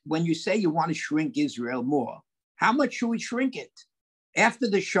when you say you want to shrink Israel more, how much should we shrink it? After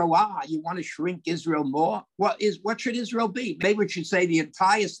the Shoah, you want to shrink Israel more? What should Israel be? Maybe we should say the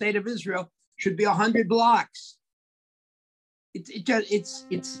entire state of Israel should be 100 blocks. It's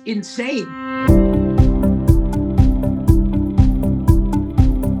insane.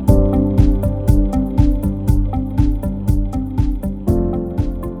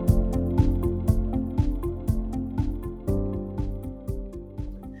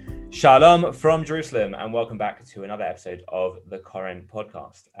 Shalom from Jerusalem, and welcome back to another episode of the Koren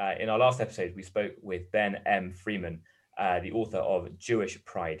podcast. In our last episode, we spoke with Ben M. Freeman, the author of Jewish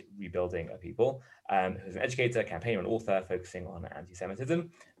Pride, Rebuilding a People, who's an educator, campaigner, and author focusing on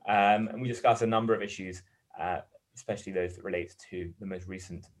anti-Semitism. And we discussed a number of issues, especially those that relate to the most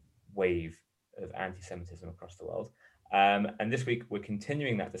recent wave of anti-Semitism across the world. And this week, we're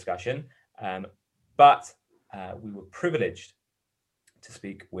continuing that discussion, but we were privileged to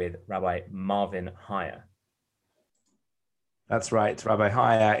speak with Rabbi Marvin Hier. That's right. Rabbi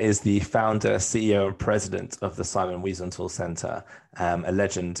Hier is the founder, CEO, and president of the Simon Wiesenthal Center, a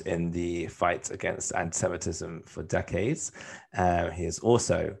legend in the fight against anti-Semitism for decades. He is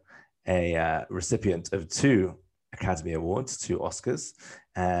also a recipient of 2 Academy Awards, 2 Oscars,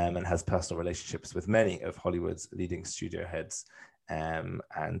 and has personal relationships with many of Hollywood's leading studio heads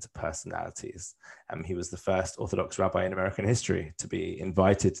and personalities. He was the first Orthodox rabbi in American history to be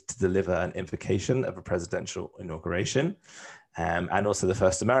invited to deliver an invocation of a presidential inauguration, and also the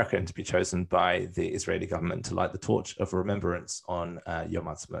first American to be chosen by the Israeli government to light the torch of remembrance on Yom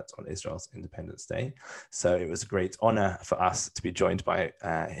Ha'atzmaut, on Israel's Independence Day. So it was a great honor for us to be joined by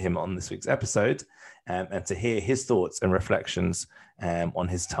him on this week's episode, and to hear his thoughts and reflections on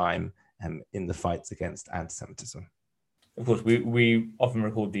his time in the fight against anti-Semitism. Of course, we often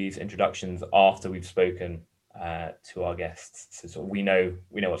record these introductions after we've spoken to our guests, so sort of we know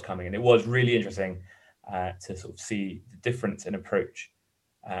what's coming. And it was really interesting to sort of see the difference in approach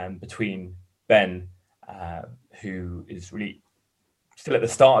between Ben, who is really still at the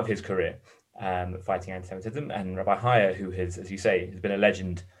start of his career fighting anti-Semitism, and Rabbi Hier, who has, as you say, has been a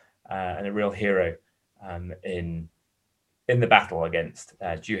legend and a real hero in the battle against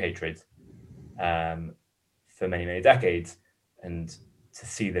Jew hatred for many, many decades, and to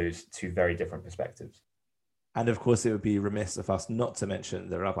see those 2 very different perspectives. And of course, it would be remiss of us not to mention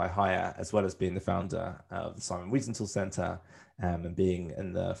that Rabbi Hier, as well as being the founder of the Simon Wiesenthal Center and being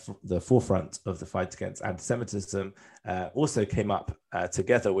in the forefront of the fight against anti-Semitism, also came up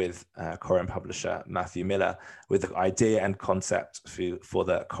together with Koren publisher Matthew Miller with the idea and concept for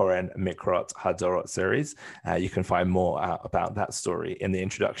the Koren Mikrot Hadorot series. You can find more about that story in the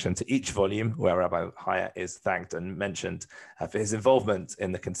introduction to each volume, where Rabbi Hier is thanked and mentioned for his involvement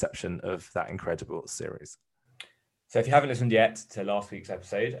in the conception of that incredible series. So if you haven't listened yet to last week's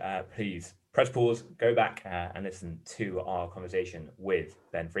episode, please press pause, go back and listen to our conversation with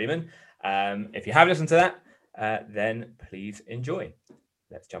Ben Freeman. If you have listened to that, then please enjoy.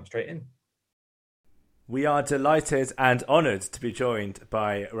 Let's jump straight in. We are delighted and honored to be joined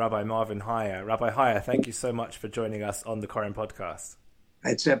by Rabbi Marvin Hier. Rabbi Hier, thank you so much for joining us on the Koren podcast.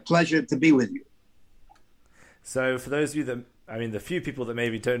 It's a pleasure to be with you. So for those of you the few people that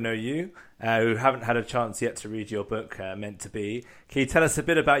maybe don't know you, who haven't had a chance yet to read your book, Meant to Be, can you tell us a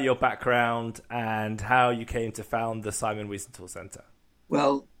bit about your background and how you came to found the Simon Wiesenthal Center?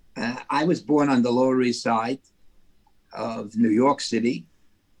 Well, I was born on the Lower East Side of New York City.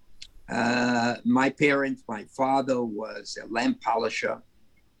 My father was a lamp polisher.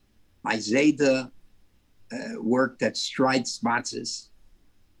 My Zayda worked at Stride's Matzes.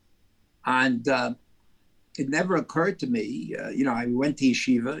 And it never occurred to me, I went to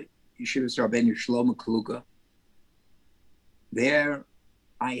Yeshiva Rabbeinu Shlomo Kluger. There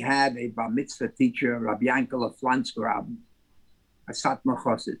I had a bar mitzvah teacher, Rabbi Yankel Flansgraben, a Satmar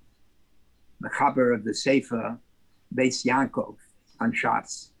Chassid, the Chaber of the Sefer, Beis Yankov on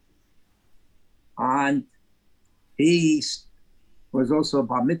Shatz. And he was also a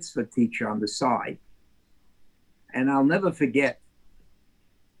bar mitzvah teacher on the side. And I'll never forget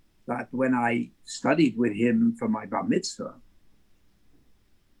that when I studied with him for my bar mitzvah,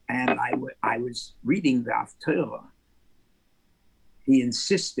 and I was reading the Haftorah, he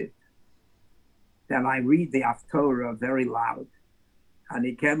insisted that I read the Haftorah very loud. And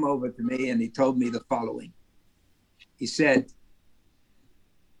he came over to me and he told me the following. He said,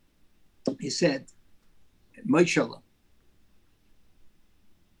 Moshe,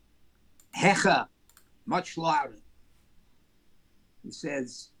 Hecha, much louder. He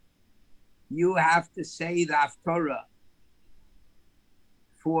says, you have to say the Haftorah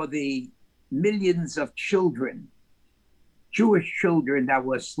for the millions of children Jewish children that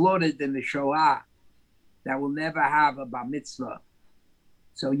were slaughtered in the Shoah that will never have a bar mitzvah.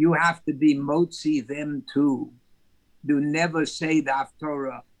 So you have to be motzi them too. Do never say the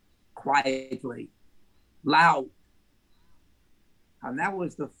Haftorah quietly, loud. And that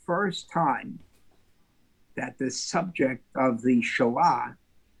was the first time that the subject of the Shoah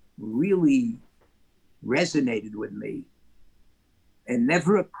really resonated with me. It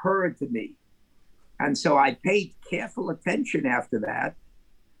never occurred to me. And so I paid careful attention after that.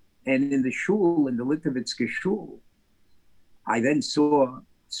 And in the shul, in the Litovitske shul, I then saw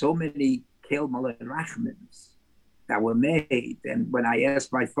so many Kel Malay Rachmans that were made. And when I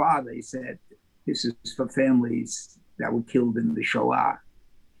asked my father, he said, this is for families that were killed in the Shoah.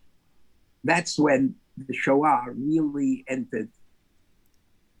 That's when the Shoah really entered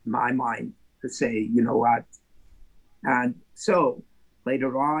my mind to say, you know what? And so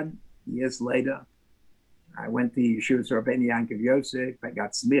later on, years later, I went to Yeshua Rabbeinu Yankov Yosef. I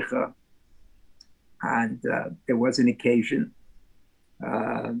got smicha, and there was an occasion.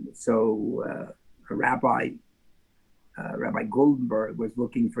 So a rabbi, Rabbi Goldenberg, was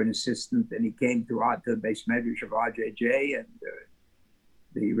looking for an assistant, and he came to the base medrash of RJJ, and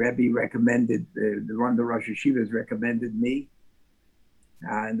the Rabbi recommended, one of the Rosh Hashivas recommended me,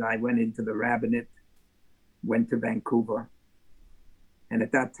 and I went into the rabbinate, went to Vancouver, and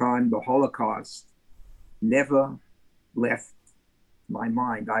at that time, the Holocaust never left my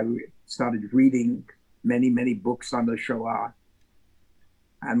mind. I started reading many, many books on the Shoah.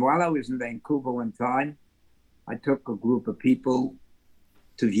 And while I was in Vancouver one time, I took a group of people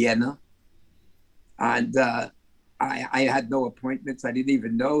to Vienna. And I had no appointments. I didn't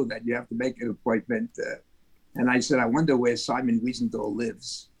even know that you have to make an appointment. And I said, I wonder where Simon Wiesenthal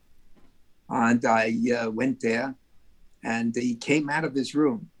lives. And I went there, and he came out of his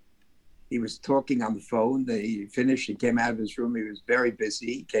room. He was talking on the phone. He finished, he came out of his room. He was very busy.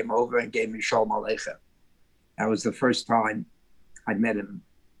 He came over and gave me Shalom Aleichem. That was the first time I met him.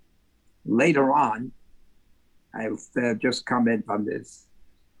 Later on, I'll just comment on this.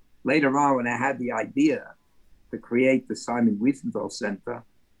 Later on, when I had the idea to create the Simon Wiesenthal Center,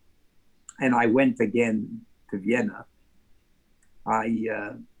 and I went again to Vienna,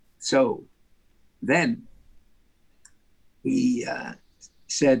 so then he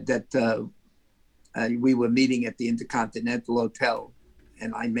said that we were meeting at the Intercontinental Hotel,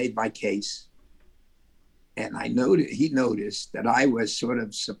 and I made my case. And he noticed that I was sort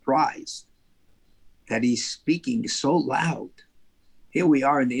of surprised that he's speaking so loud. Here we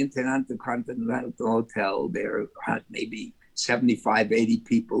are in the Intercontinental Hotel. There are maybe 75, 80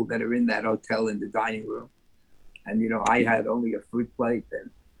 people that are in that hotel in the dining room. And, I had only a fruit plate.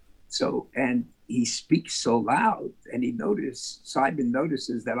 And he speaks so loud, and Simon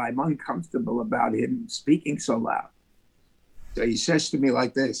notices that I'm uncomfortable about him speaking so loud. So he says to me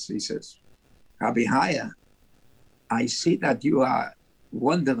like this, he says, Rabbi Hier, I see that you are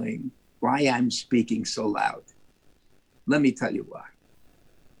wondering why I'm speaking so loud. Let me tell you why.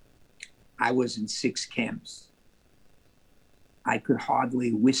 I was in 6 camps. I could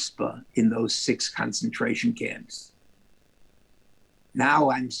hardly whisper in those 6 concentration camps.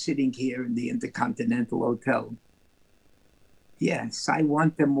 Now I'm sitting here in the Intercontinental Hotel. Yes, I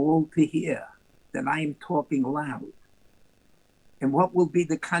want them all to hear that I am talking loud. And what will be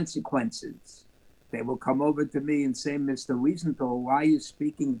the consequences? They will come over to me and say, Mr. Wiesenthal, why are you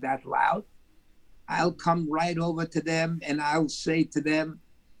speaking that loud? I'll come right over to them and I'll say to them,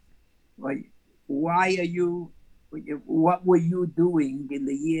 what were you doing in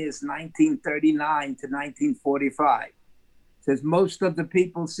the years 1939 to 1945? Says most of the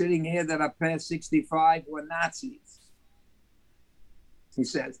people sitting here that are past 65 were Nazis. He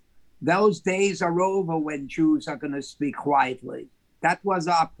says, those days are over when Jews are going to speak quietly. That was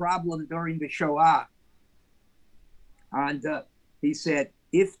our problem during the Shoah. And he said,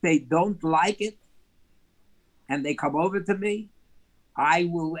 if they don't like it and they come over to me, I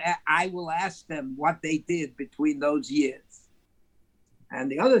will ask them what they did between those years.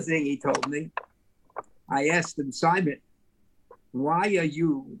 And the other thing he told me, I asked him, Simon, why are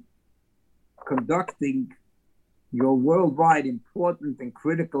you conducting your worldwide important and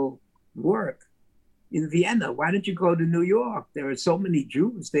critical work in Vienna? Why don't you go to New York? There are so many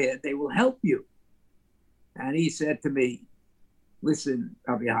Jews there. They will help you. And he said to me, listen,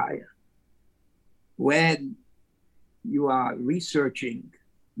 Rabbi Hier, when you are researching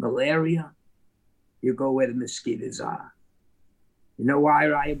malaria, you go where the mosquitoes are. You know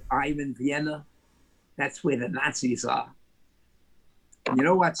why I'm in Vienna? That's where the Nazis are. And you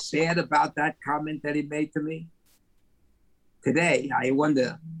know what's sad about that comment that he made to me? today, I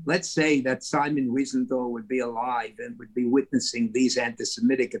wonder, let's say that Simon Wiesenthal would be alive and would be witnessing these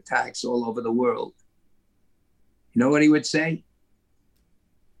anti-Semitic attacks all over the world. You know what he would say?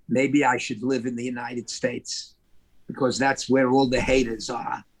 Maybe I should live in the United States because that's where all the haters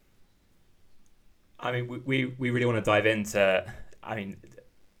are. I mean, we really want to dive into,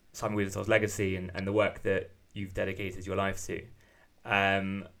 Simon Wiesenthal's legacy and the work that you've dedicated your life to.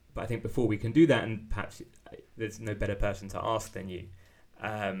 But I think before we can do that, and perhaps there's no better person to ask than you,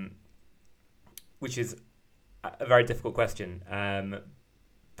 which is a very difficult question.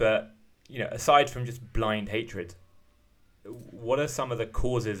 But, aside from just blind hatred, what are some of the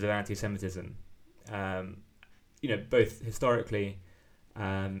causes of anti-Semitism? Both historically,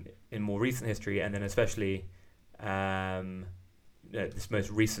 in more recent history, and then especially this most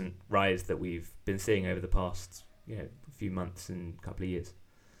recent rise that we've been seeing over the past few months and couple of years.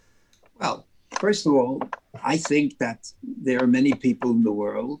 Well, first of all, I think that there are many people in the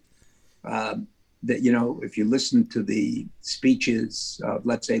world that, if you listen to the speeches of,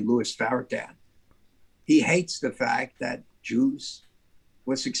 let's say, Louis Farrakhan, he hates the fact that Jews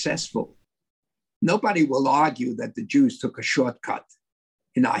were successful. Nobody will argue that the Jews took a shortcut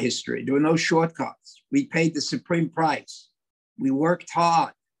in our history. There were no shortcuts. We paid the supreme price. We worked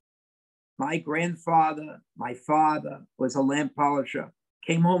hard. My grandfather, my father was a lamp polisher,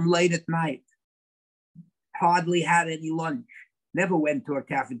 came home late at night, hardly had any lunch, never went to a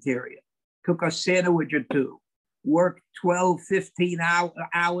cafeteria, took a sandwich or two, worked 12, 15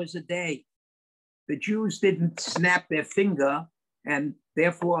 hours a day. The Jews didn't snap their finger and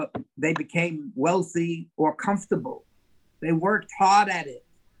therefore they became wealthy or comfortable. They worked hard at it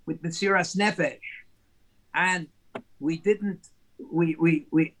with Mesiras Nefesh. And we didn't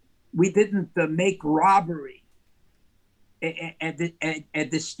make robbery a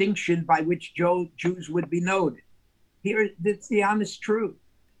distinction by which Jews would be noted. Here, it's the honest truth.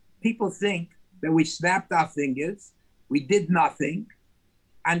 People think that we snapped our fingers, we did nothing,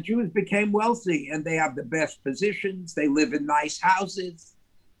 and Jews became wealthy and they have the best positions, they live in nice houses.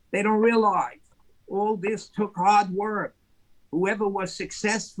 They don't realize all this took hard work. Whoever was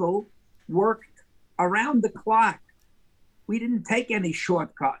successful worked around the clock. We didn't take any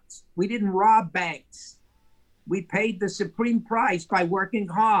shortcuts. We didn't rob banks. We paid the supreme price by working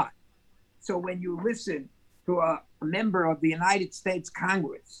hard. So when you listen to a member of the United States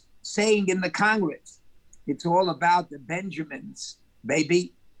Congress saying in the Congress, it's all about the Benjamins,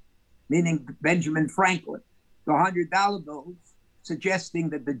 baby, meaning Benjamin Franklin, the $100 bills, suggesting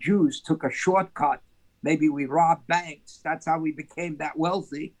that the Jews took a shortcut. Maybe we robbed banks. That's how we became that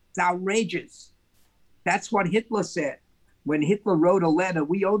wealthy. It's outrageous. That's what Hitler said. When Hitler wrote a letter,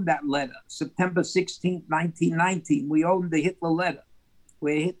 we owned that letter. September 16, 1919, we owned the Hitler letter,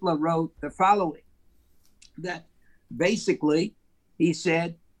 where Hitler wrote the following, that basically he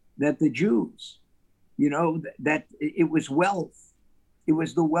said that the Jews, that it was wealth. It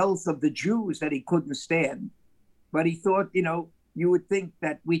was the wealth of the Jews that he couldn't stand. But he thought, you would think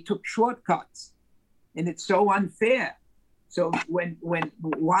that we took shortcuts, and it's so unfair. So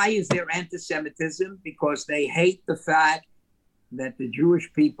why is there anti-Semitism? Because they hate the fact that the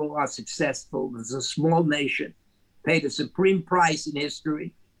Jewish people are successful. There's a small nation, paid a supreme price in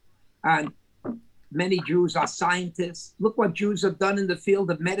history, and many Jews are scientists. Look what Jews have done in the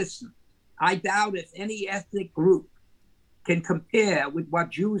field of medicine. I doubt if any ethnic group can compare with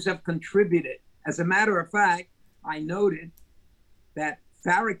what Jews have contributed. As a matter of fact, I noted that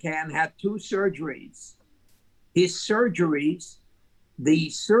Farrakhan had 2 surgeries. His surgeries, the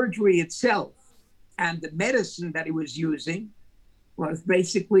surgery itself and the medicine that he was using was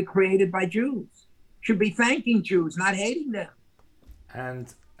basically created by Jews. Should be thanking Jews, not hating them.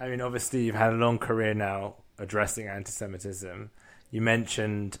 And obviously you've had a long career now addressing anti-Semitism. You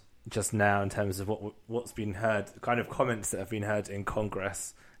mentioned just now in terms of what's been heard, the kind of comments that have been heard in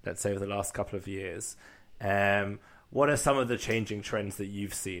Congress, let's say over the last couple of years. What are some of the changing trends that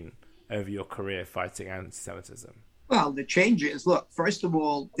you've seen over your career fighting anti-Semitism? Well, the changes, look, first of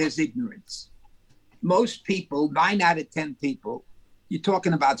all, there's ignorance. Most people, 9 out of 10 people, you're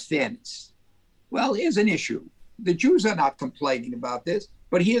talking about fairness. Well, here's an issue. The Jews are not complaining about this,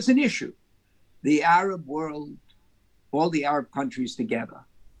 but here's an issue. The Arab world, all the Arab countries together,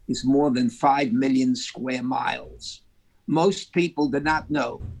 is more than 5 million square miles. Most people do not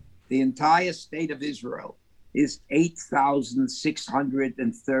know the entire state of Israel is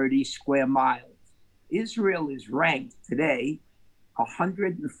 8,630 square miles. Israel is ranked today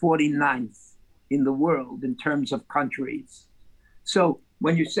 149th in the world in terms of countries. So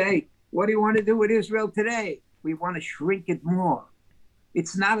when you say, what do you want to do with Israel today? We want to shrink it more.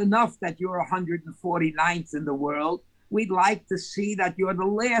 It's not enough that you're 149th in the world. we'd like to see that you're the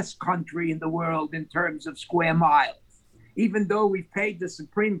last country in the world in terms of square miles. Even though we've paid the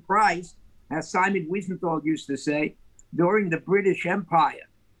supreme price, as Simon Wiesenthal used to say, during the British Empire,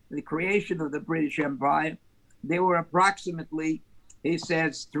 the creation of the British Empire, there were approximately, he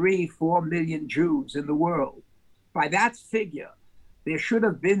says, 3-4 million Jews in the world. By that figure, there should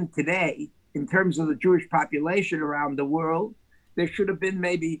have been today, in terms of the Jewish population around the world, there should have been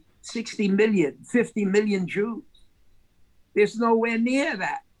maybe 60 million, 50 million Jews. There's nowhere near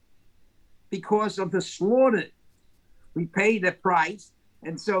that because of the slaughter. We pay the price.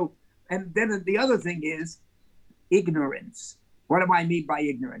 And then the other thing is ignorance. What do I mean by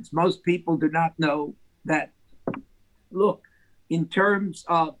ignorance? Most people do not know that, look, in terms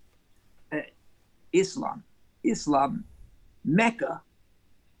of Islam, Mecca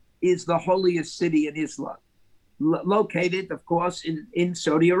is the holiest city in Islam, located, of course, in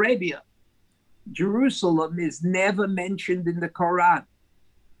Saudi Arabia. Jerusalem is never mentioned in the Quran.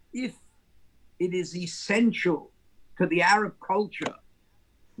 If it is essential to the Arab culture,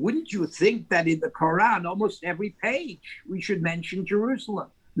 wouldn't you think that in the Quran, almost every page, we should mention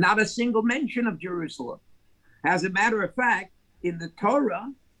Jerusalem? Not a single mention of Jerusalem. As a matter of fact, in the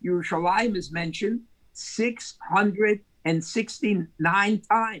Torah, Yerushalayim is mentioned 669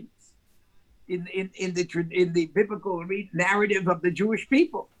 times in the biblical narrative of the Jewish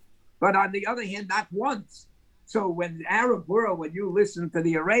people. But on the other hand, not once. So when the Arab world, when you listen to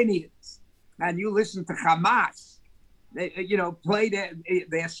the Iranians and you listen to Hamas, they, play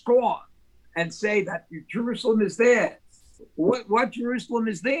their score and say that Jerusalem is theirs. What Jerusalem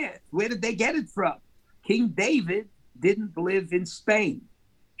is theirs? Where did they get it from? King David didn't live in Spain.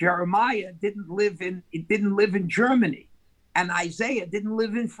 Jeremiah didn't live in Germany, and Isaiah didn't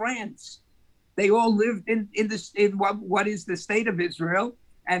live in France. They all lived in what is the state of Israel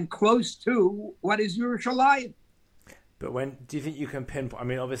and close to what is Yerushalayim. But when do you think you can pinpoint? I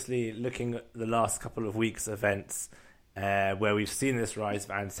mean, obviously, looking at the last couple of weeks' events, where we've seen this rise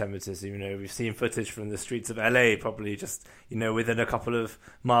of anti-Semitism, we've seen footage from the streets of LA, probably just within a couple of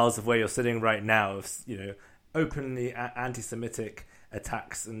miles of where you're sitting right now, of openly anti-Semitic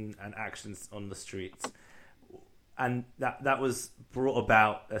attacks and actions on the streets, and that was brought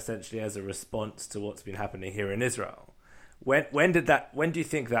about essentially as a response to what's been happening here in Israel. When do you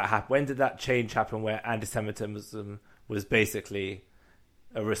think that happened? When did that change happen, where anti-Semitism was basically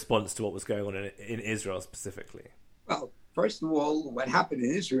a response to what was going on in Israel specifically? Well, first of all, what happened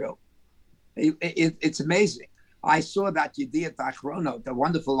in Israel, it's amazing. I saw that Yediot Achronot, the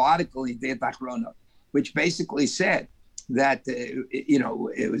wonderful article in Yediot Achronot, which basically said that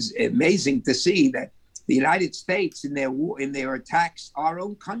it was amazing to see that the United States in their attacks, our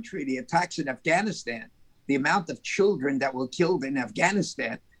own country, the attacks in Afghanistan, the amount of children that were killed in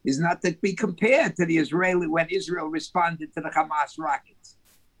Afghanistan is not to be compared to when Israel responded to the Hamas rockets.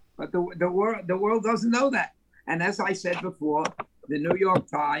 But the world doesn't know that. And as I said before, the New York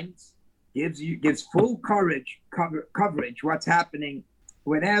Times gives full coverage what's happening.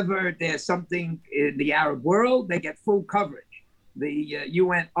 Whenever there's something in the Arab world, they get full coverage. The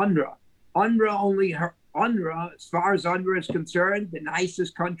UN, UNRWA, as far as UNRWA is concerned, the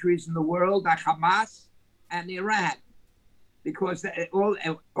nicest countries in the world are Hamas and Iran, because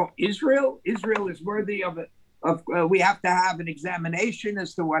Israel is worthy of we have to have an examination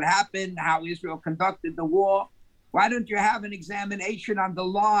as to what happened, how Israel conducted the war. Why don't you have an examination on the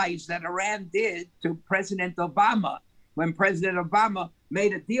lies that Iran did to President Obama when President Obama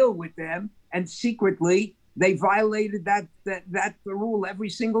made a deal with them and secretly they violated that rule every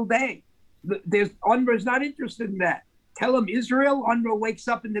single day? UNRWA is not interested in that. Tell them Israel, UNRWA wakes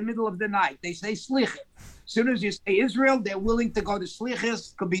up in the middle of the night. They say slichah. As soon as you say Israel, they're willing to go to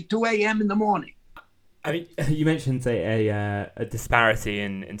slichas. Could be 2 a.m. in the morning. I mean, you mentioned a disparity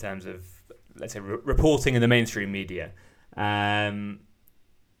in terms of, let's say, reporting in the mainstream media. How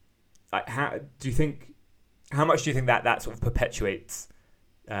much do you think that sort of perpetuates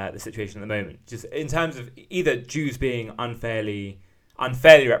the situation at the moment? Just in terms of either Jews being unfairly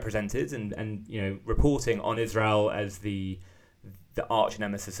represented and reporting on Israel as the arch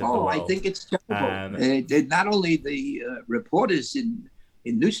nemesis of the world. I think it's terrible. Not only the reporters in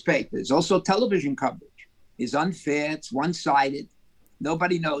newspapers, also television coverage is unfair. It's one-sided.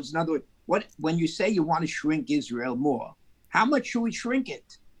 Nobody knows. In other words, when you say you want to shrink Israel more, how much should we shrink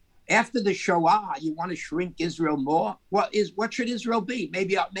it? After the Shoah, you want to shrink Israel more? What should Israel be?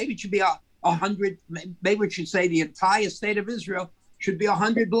 Maybe it should be 100. Maybe we should say the entire state of Israel should be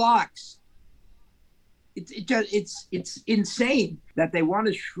 100 blocks. It's insane that they want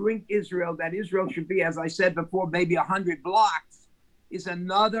to shrink Israel. That Israel should be, as I said before, maybe 100 blocks, is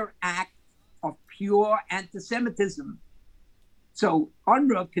another act of pure anti-Semitism. So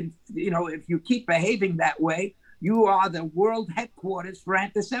UNRWA can, if you keep behaving that way, you are the world headquarters for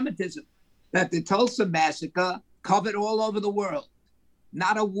anti-Semitism. That the Tulsa massacre covered all over the world.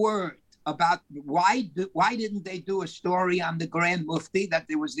 Not a word about why didn't they do a story on the Grand Mufti that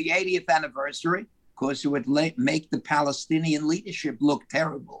there was the 80th anniversary? Because it would make the Palestinian leadership look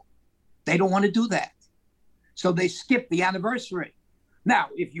terrible. They don't want to do that. So they skipped the anniversary. Now,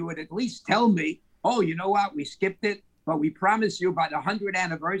 if you would at least tell me, oh, you know what, we skipped it, but we promise you by the 100th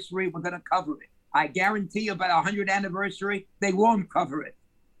anniversary, we're going to cover it. I guarantee you by the 100th anniversary, they won't cover it.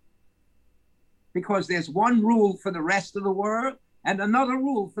 Because there's one rule for the rest of the world and another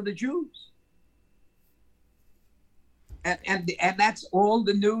rule for the Jews. And that's all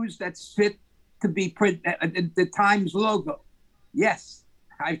the news that's fit to be print, the Times logo. Yes,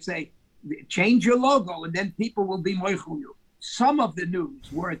 I say, change your logo and then people will be moichel you. Some of the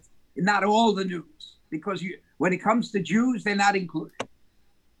news worth, not all the news, because when it comes to Jews, they're not included.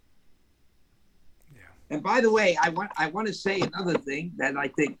 Yeah. And by the way, I want to say another thing that I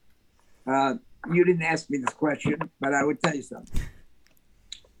think, you didn't ask me this question, but I would tell you something.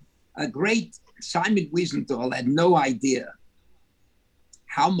 A great Simon Wiesenthal had no idea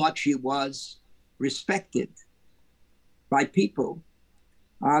how much he was respected by people.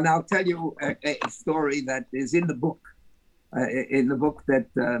 And I'll tell you a story that is in the book that,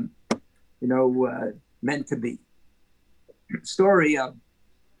 meant to be. Story of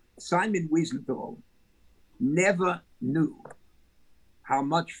Simon Wiesenthal never knew how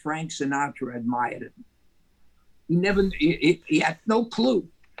much Frank Sinatra admired him. He had no clue.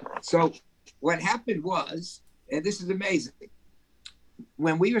 So what happened was, and this is amazing,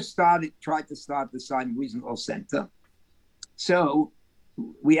 when we tried to start the Simon Wiesenthal Center, so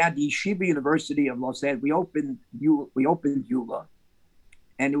we had the Yeshiva University of Los Angeles. We opened EULA,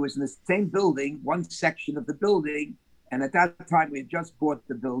 and it was in the same building, one section of the building. And at that time, we had just bought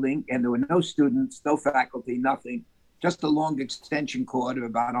the building, and there were no students, no faculty, nothing. Just a long extension cord of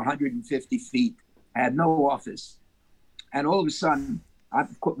about 150 feet. I had no office. And all of a sudden,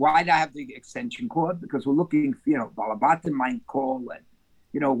 why did I have the extension cord? Because we're looking, Balabatim might call and,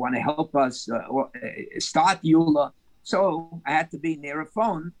 want to help us start EULA. So I had to be near a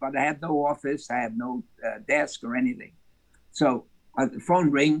phone, but I had no office. I had no desk or anything. So the phone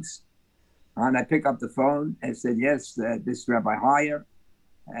rings, and I pick up the phone and said, yes, this is Rabbi Hier.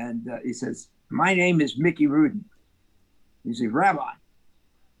 And he says, my name is Mickey Rudin. He said, Rabbi,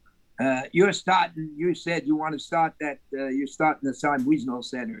 you said you want to start you're starting the Simon Wiesenthal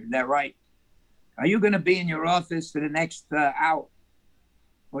Center. Is that right? Are you going to be in your office for the next hour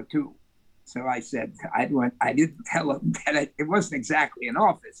or two? So I said, I didn't tell him that it wasn't exactly an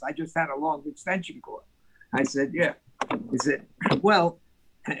office. I just had a long extension cord. I said, yeah. He said, well,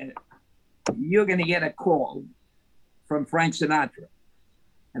 you're going to get a call from Frank Sinatra.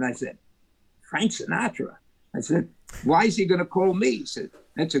 And I said, Frank Sinatra? I said, why is he going to call me? He said,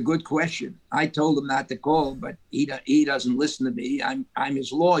 that's a good question. I told him not to call, but he doesn't listen to me. I'm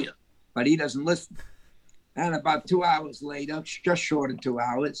his lawyer, but he doesn't listen. And about 2 hours later, just short of 2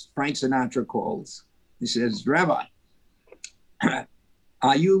 hours, Frank Sinatra calls. He says, Rabbi,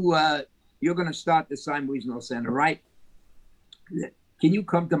 are you're going to start the Simon Wiesenthal Center, right? Can you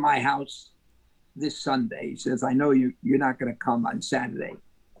come to my house this Sunday? He says, I know you're not going to come on Saturday,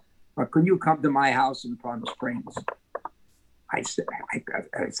 but can you come to my house in Palm Springs? I said,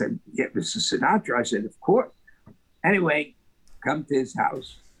 yeah, Mr. Sinatra. I said, of course. Anyway, come to his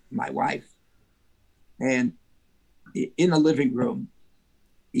house, my wife, and in the living room,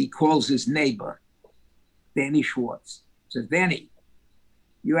 he calls his neighbor, Danny Schwartz. Says, Danny,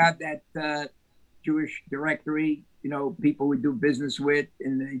 you have that Jewish directory, people we do business with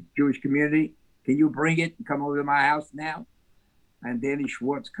in the Jewish community. Can you bring it and come over to my house now? And Danny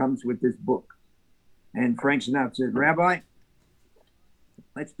Schwartz comes with this book. And Frank Sinatra says, Rabbi,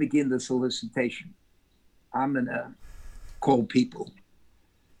 let's begin the solicitation. I'm going to call people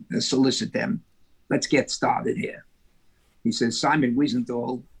and solicit them. Let's get started here. He says, Simon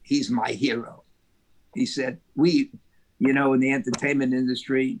Wiesenthal, he's my hero. He said, in the entertainment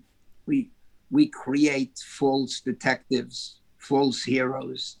industry, we create false detectives, false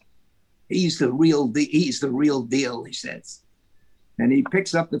heroes. He's the real deal, he says. And he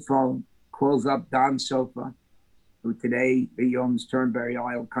picks up the phone, calls up Don Sofa, who today he owns Turnberry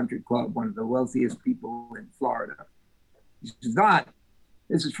Isle Country Club, one of the wealthiest people in Florida. He says, Don,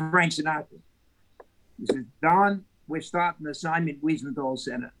 this is Frank Sinatra. He says, Don, we're starting the Simon Wiesenthal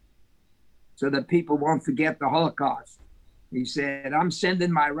Center so that people won't forget the Holocaust. He said, I'm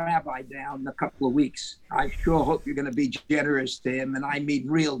sending my rabbi down in a couple of weeks. I sure hope you're going to be generous to him, and I mean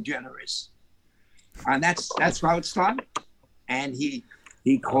real generous. And that's how it started. And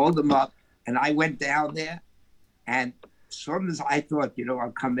he called him up, and I went down there, and as soon as I thought,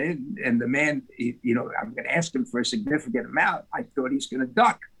 I'll come in, and the man, I'm going to ask him for a significant amount, I thought he's going to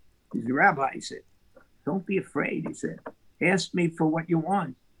duck. He's the rabbi. He said, don't be afraid. He said, ask me for what you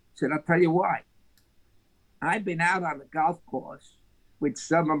want. He said, I'll tell you why. I've been out on the golf course with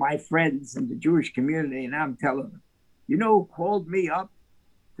some of my friends in the Jewish community, and I'm telling them, who called me up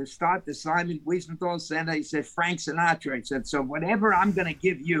to start the Simon Wiesenthal Center? He said, Frank Sinatra. He said, so whatever I'm going to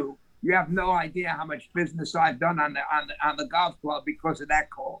give you, you have no idea how much business I've done on the golf club because of that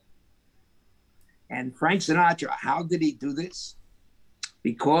call. And Frank Sinatra, how did he do this?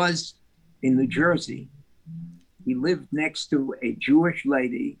 Because in New Jersey, he lived next to a Jewish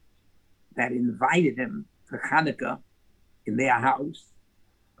lady that invited him to Hanukkah in their house.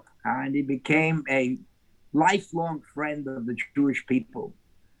 And he became a lifelong friend of the Jewish people.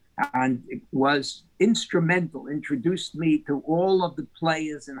 And it was instrumental, introduced me to all of the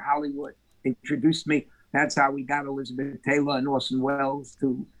players in Hollywood, introduced me. That's how we got Elizabeth Taylor and Orson Welles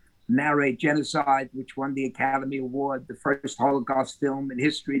to narrate Genocide, which won the Academy Award, the first Holocaust film in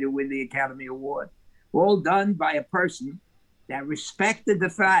history to win the Academy Award. All done by a person that respected the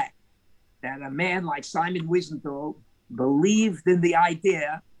fact that a man like Simon Wiesenthal believed in the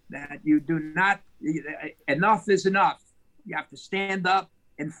idea that you do not, enough is enough. You have to stand up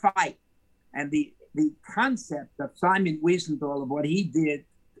and fight. And the concept of Simon Wiesenthal, of what he did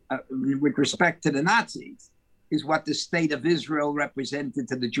with respect to the Nazis, is what the state of Israel represented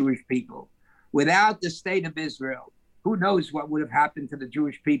to the Jewish people. Without the state of Israel, who knows what would have happened to the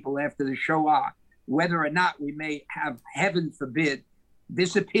Jewish people after the Shoah, whether or not we may have, heaven forbid,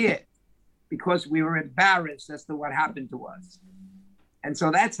 disappeared because we were embarrassed as to what happened to us. And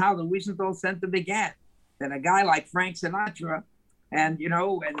so that's how the Wiesenthal Center began. Then a guy like Frank Sinatra, and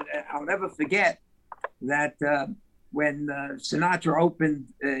I'll never forget that when Sinatra opened,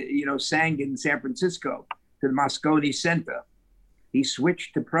 sang in San Francisco to the Moscone Center, he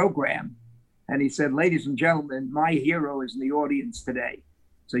switched to program, and he said, ladies and gentlemen, my hero is in the audience today.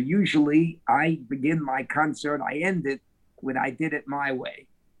 So usually I begin my concert, I end it when I did it my way.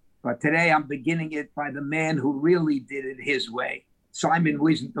 But today I'm beginning it by the man who really did it his way, Simon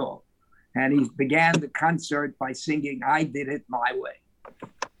Wiesenthal. And he began the concert by singing, I did it my way.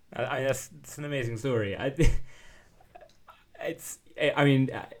 That's an amazing story. I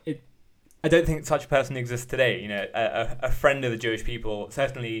don't think such a person exists today. A friend of the Jewish people,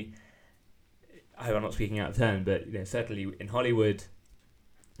 certainly, I hope I'm not speaking out of turn, but certainly in Hollywood,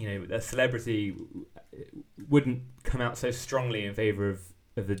 a celebrity wouldn't come out so strongly in favor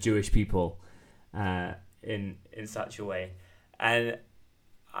of the Jewish people in such a way. And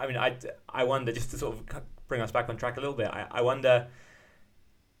I wonder, just to sort of bring us back on track a little bit, I wonder,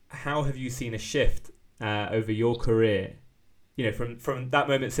 how have you seen a shift over your career? From that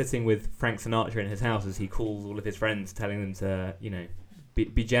moment sitting with Frank Sinatra in his house as he calls all of his friends, telling them to,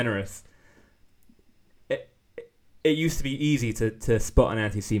 be generous. It used to be easy to spot an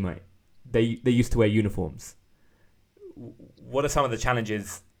anti-Semite. They used to wear uniforms. What are some of the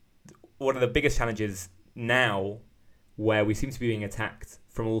challenges? What are the biggest challenges now, where we seem to be being attacked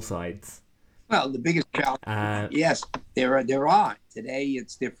from all sides? Well, the biggest challenge, yes, there are. Today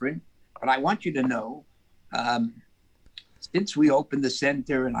it's different, but I want you to know, since we opened the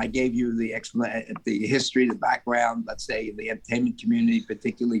center and I gave you the history, the background, let's say the entertainment community,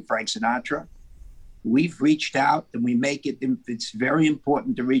 particularly Frank Sinatra, we've reached out and we make it. It's very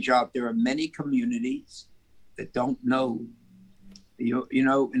important to reach out. There are many communities that don't know.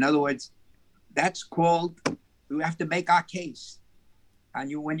 In other words, that's called. We have to make our case. And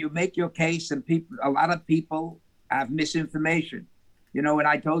when you make your case, and a lot of people have misinformation. And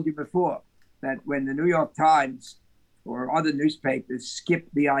I told you before that when the New York Times or other newspapers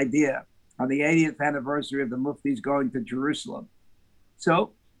skipped the idea on the 80th anniversary of the Mufti's going to Jerusalem.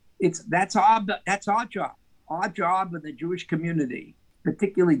 So that's our job. Our job in the Jewish community,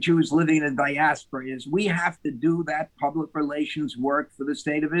 particularly Jews living in the diaspora, is we have to do that public relations work for the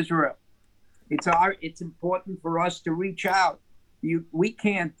state of Israel. It's important for us to reach out. We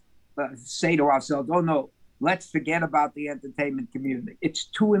can't say to ourselves, oh no, let's forget about the entertainment community. It's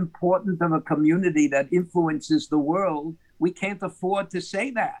too important of a community that influences the world. We can't afford to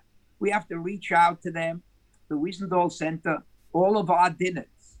say that. We have to reach out to them. The Wiesenthal Center, all of our dinners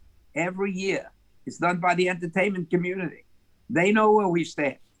every year is done by the entertainment community. They know where we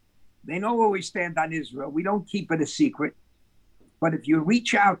stand. They know where we stand on Israel. We don't keep it a secret. But if you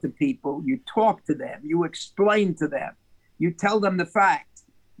reach out to people, you talk to them, you explain to them, you tell them the fact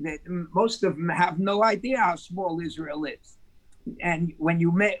that most of them have no idea how small Israel is. And when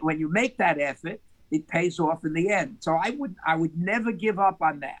you make that effort, it pays off in the end. So I would never give up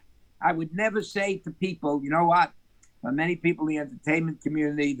on that. I would never say to people, you know what? Many people in the entertainment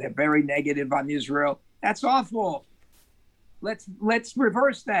community, they're very negative on Israel. That's our fault. Let's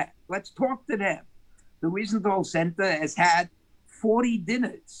reverse that. Let's talk to them. The Wiesenthal Center has had 40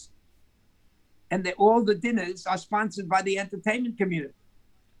 dinners, and all the dinners are sponsored by the entertainment community.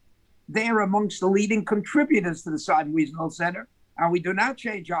 They're amongst the leading contributors to the Simon Wiesenthal Center, and we do not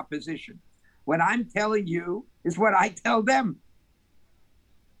change our position. What I'm telling you is what I tell them.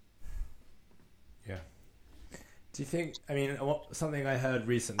 Yeah. Do you think, I mean, something I heard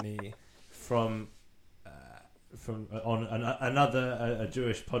recently from on another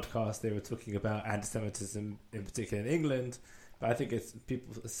Jewish podcast, they were talking about anti-Semitism in particular in England, but I think it's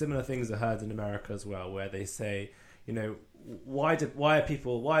similar things are heard in America as well, where they say, you know, why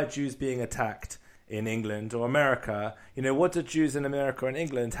are Jews being attacked in England or America? You know, what do Jews in America and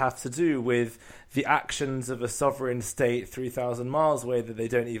England have to do with the actions of a sovereign state 3,000 miles away that they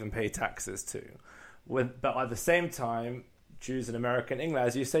don't even pay taxes to? But at the same time, Jews in America and England,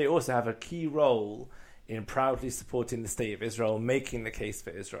 as you say, also have a key role in proudly supporting the state of Israel, making the case for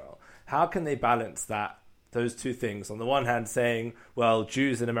Israel. How can they balance those two things? On the one hand, saying, well,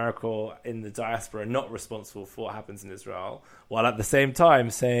 Jews in America or in the diaspora are not responsible for what happens in Israel, while at the same time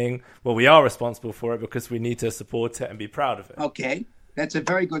saying, well, we are responsible for it because we need to support it and be proud of it. Okay, that's a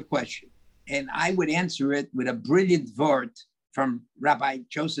very good question. And I would answer it with a brilliant word from Rabbi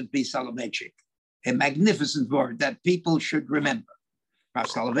Joseph B. Soloveitchik, a magnificent word that people should remember. Rabbi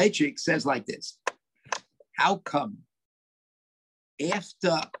Soloveitchik says like this: how come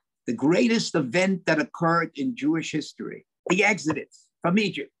after the greatest event that occurred in Jewish history, the Exodus from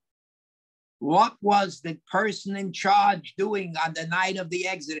Egypt, what was the person in charge doing on the night of the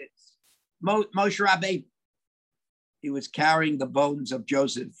Exodus? Moshe Rabbi. He was carrying the bones of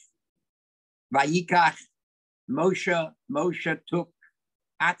Joseph. Vayikach, Moshe took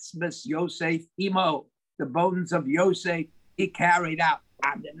Atzmas Yosef Imo, the bones of Yosef, he carried out.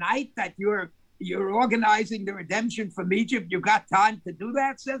 On the night that you're organizing the redemption from Egypt, you got time to do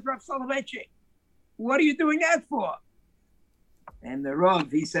that, says Rav Soloveitchik. What are you doing that for? And the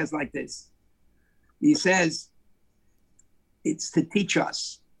Rav, he says like this. He says, it's to teach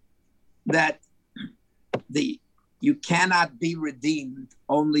us that you cannot be redeemed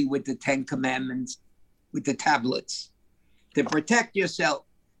only with the 10 Commandments, with the tablets. To protect yourself,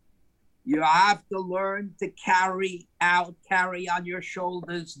 you have to learn to carry on your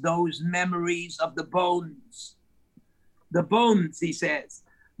shoulders those memories of the bones. The bones, he says,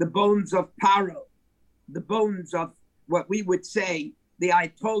 the bones of Paro, the bones of what we would say, the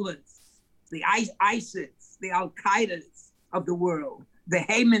Ayatollahs, the ISIS, the Al-Qaedas of the world, the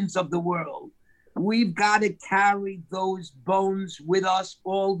Hamans of the world. We've got to carry those bones with us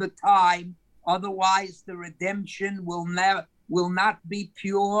all the time. Otherwise, the redemption will not be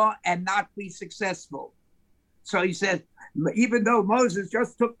pure and not be successful. So he says, even though Moses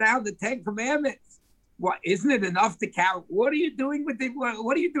just took down the 10 Commandments, what, isn't it enough to carry? What are you doing with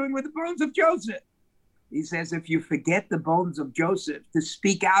the bones of Joseph? He says, if you forget the bones of Joseph, to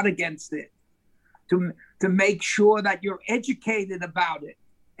speak out against it, to make sure that you're educated about it,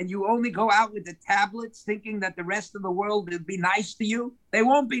 and you only go out with the tablets thinking that the rest of the world will be nice to you, they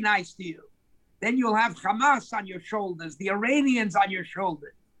won't be nice to you. Then you'll have Hamas on your shoulders, the Iranians on your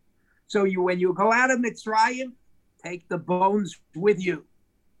shoulders. So when you go out of Mitzrayim, take the bones with you.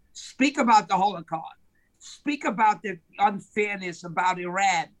 Speak about the Holocaust. Speak about the unfairness about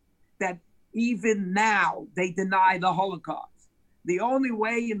Iran, that even now they deny the Holocaust. The only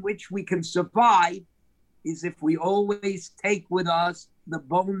way in which we can survive is if we always take with us the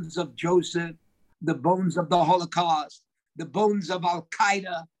bones of Joseph, the bones of the Holocaust, the bones of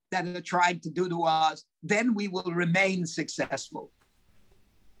Al-Qaeda that are trying to do to us. Then we will remain successful.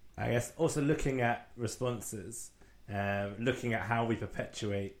 I guess also looking at responses, looking at how we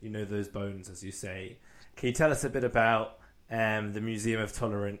perpetuate, those bones, as you say. Can you tell us a bit about the Museum of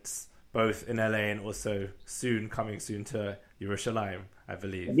Tolerance, both in LA and also coming soon to Yerushalayim, I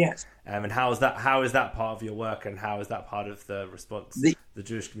believe? Yes. And how is that part of your work, and how is that part of the response, the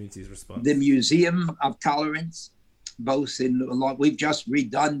Jewish community's response? The Museum of Tolerance, we've just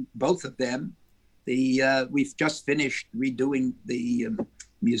redone both of them. We've just finished redoing the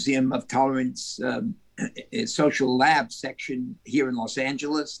Museum of Tolerance social lab section here in Los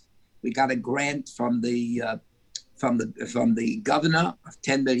Angeles. We got a grant from the governor of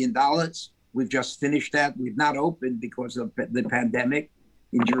 $10 million. We've just finished that. We've not opened because of the pandemic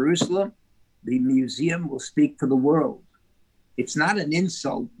in Jerusalem. The museum will speak to the world. It's not an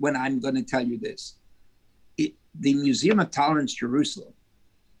insult when I'm going to tell you this. The Museum of Tolerance Jerusalem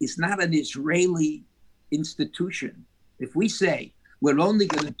is not an Israeli institution. If we say we're only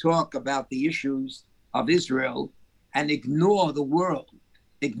going to talk about the issues of Israel and ignore the world,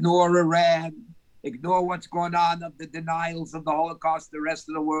 ignore Iran, ignore what's going on of the denials of the Holocaust, the rest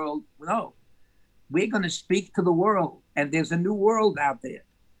of the world, no. We're going to speak to the world, and there's a new world out there.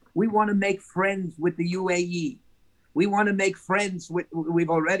 We want to make friends with the UAE. We want to make friends with, we've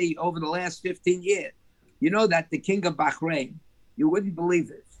already, over the last 15 years, you know that the King of Bahrain, you wouldn't believe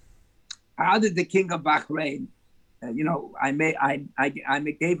this. How did the King of Bahrain, I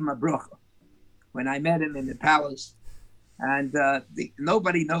gave him a bracha when I met him in the palace. And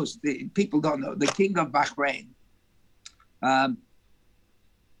nobody knows, people don't know, the King of Bahrain,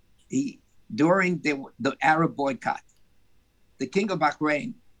 during the Arab boycott, the King of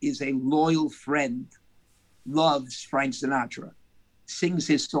Bahrain is a loyal friend, loves Frank Sinatra, sings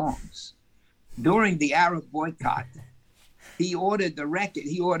his songs. During the Arab boycott, he ordered the records.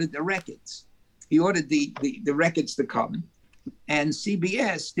 He ordered the records to come, and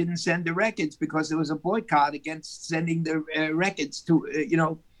CBS didn't send the records because there was a boycott against sending the records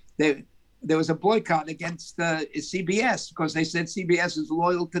to, there was a boycott against CBS because they said CBS is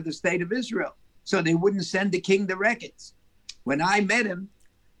loyal to the state of Israel. So they wouldn't send the king the records. When I met him,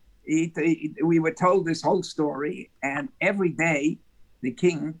 we were told this whole story, and every day the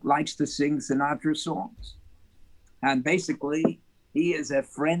king likes to sing Sinatra songs. And basically, he is a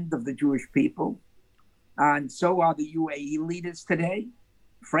friend of the Jewish people. And so are the UAE leaders today,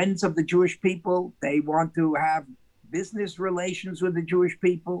 friends of the Jewish people. They want to have business relations with the Jewish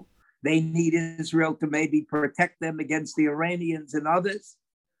people. They need Israel to maybe protect them against the Iranians and others.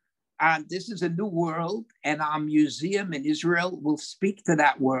 And this is a new world, and our museum in Israel will speak to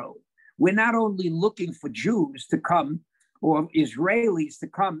that world. We're not only looking for Jews to come or Israelis to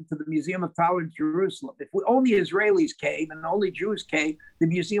come to the Museum of Tolerance Jerusalem. If only Israelis came and only Jews came, the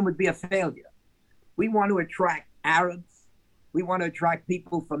museum would be a failure. We want to attract Arabs. We want to attract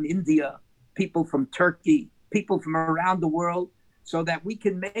people from India, people from Turkey, people from around the world, so that we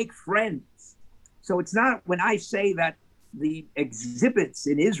can make friends. So it's not, when I say that the exhibits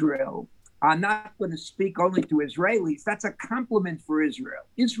in Israel are not going to speak only to Israelis, that's a compliment for Israel.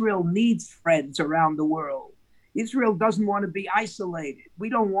 Israel needs friends around the world. Israel doesn't want to be isolated. We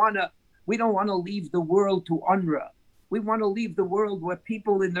don't want to leave the world to UNRWA. We want to leave the world where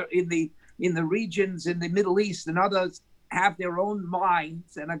people in the regions in the Middle East and others have their own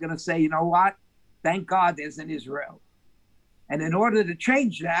minds and are going to say, you know what? Thank God there's an Israel. And in order to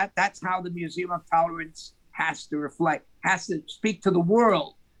change that, that's how the Museum of Tolerance has to reflect, has to speak to the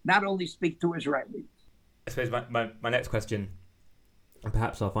world, not only speak to Israelis. I suppose my next question, and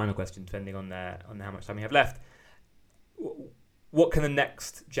perhaps our final question, depending on how much time we have left, what can the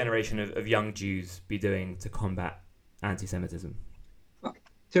next generation of young Jews be doing to combat anti-Semitism?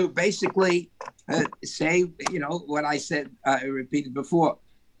 To basically say, what I said, I repeated before,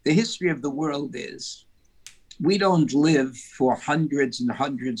 the history of the world is we don't live for hundreds and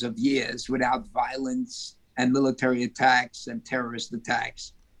hundreds of years without violence and military attacks and terrorist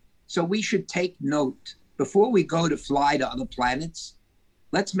attacks. So we should take note. Before we go to fly to other planets,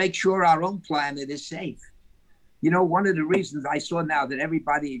 let's make sure our own planet is safe. One of the reasons I saw now that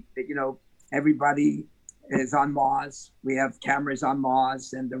everybody is on Mars. We have cameras on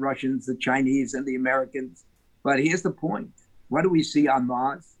Mars, and the Russians, the Chinese, and the Americans. But here's the point. What do we see on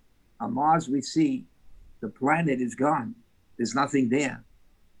Mars? On Mars, we see the planet is gone. There's nothing there.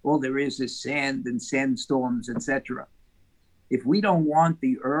 All there is sand and sandstorms, etc. If we don't want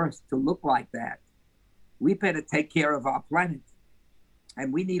the Earth to look like that, we better take care of our planet.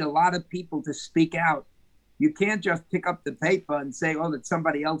 And we need a lot of people to speak out. You can't just pick up the paper and say, oh, that's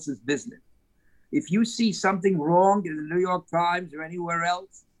somebody else's business. If you see something wrong in the New York Times or anywhere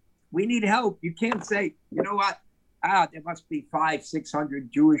else, we need help. You can't say, you know what? There must be 500-600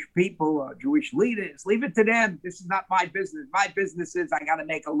 Jewish people or Jewish leaders. Leave it to them. This is not my business. My business is I got to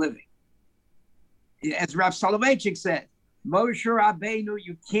make a living. As Rav Soloveitchik said, Moshe Rabbeinu,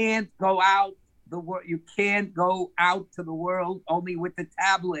 you can't go out to the world only with the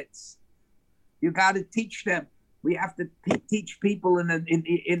tablets. You got to teach them. We have to teach people in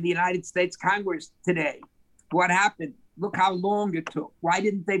the United States Congress today. What happened? Look how long it took. Why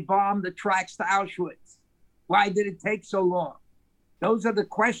didn't they bomb the tracks to Auschwitz? Why did it take so long? Those are the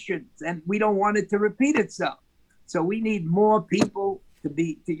questions, and we don't want it to repeat itself. So we need more people to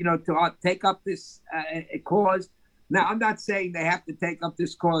take up this cause. Now, I'm not saying they have to take up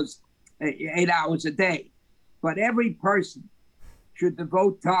this cause 8 hours a day, but every person should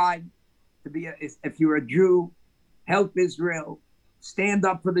devote time to be, if you're a Jew, help Israel, stand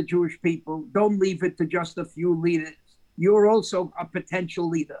up for the Jewish people. Don't leave it to just a few leaders. you're also a potential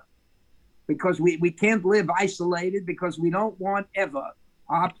leader, because we can't live isolated, because we don't want ever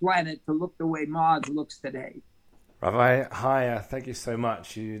our planet to look the way Mars looks today. Rabbi Hier, thank you so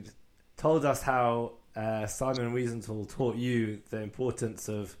much. You told us how Simon Wiesenthal taught you the importance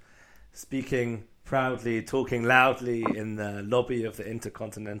of speaking proudly, talking loudly in the lobby of the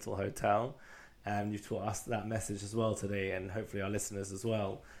Intercontinental Hotel. And you've taught us that message as well today, and hopefully our listeners as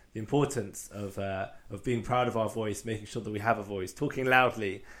well. The importance of being proud of our voice, making sure that we have a voice, talking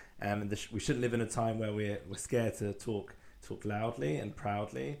loudly. And we shouldn't live in a time where we're scared to talk loudly and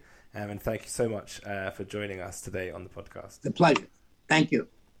proudly. And thank you so much for joining us today on the podcast. It's a pleasure. Thank you.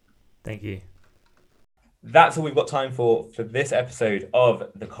 Thank you. That's all we've got time for this episode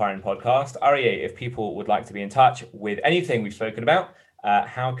of the Koren podcast. Aryeh, if people would like to be in touch with anything we've spoken about,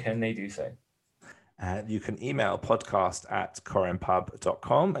 how can they do so? You can email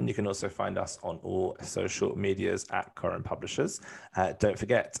podcast@korenpub.com, and you can also find us on all social medias at Koren Publishers. Don't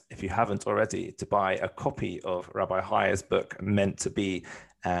forget, if you haven't already, to buy a copy of Rabbi Hier's book, Meant to Be,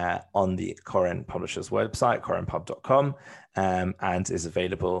 on the Koren Publishers website, korenpub.com, and is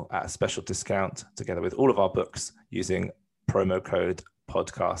available at a special discount together with all of our books using promo code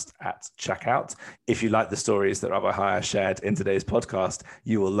podcast at checkout. If you like the stories that Rabbi Hier shared in today's podcast,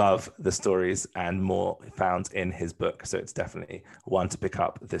 you will love the stories and more found in his book. So it's definitely one to pick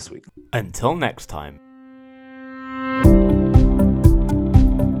up this week. Until next time.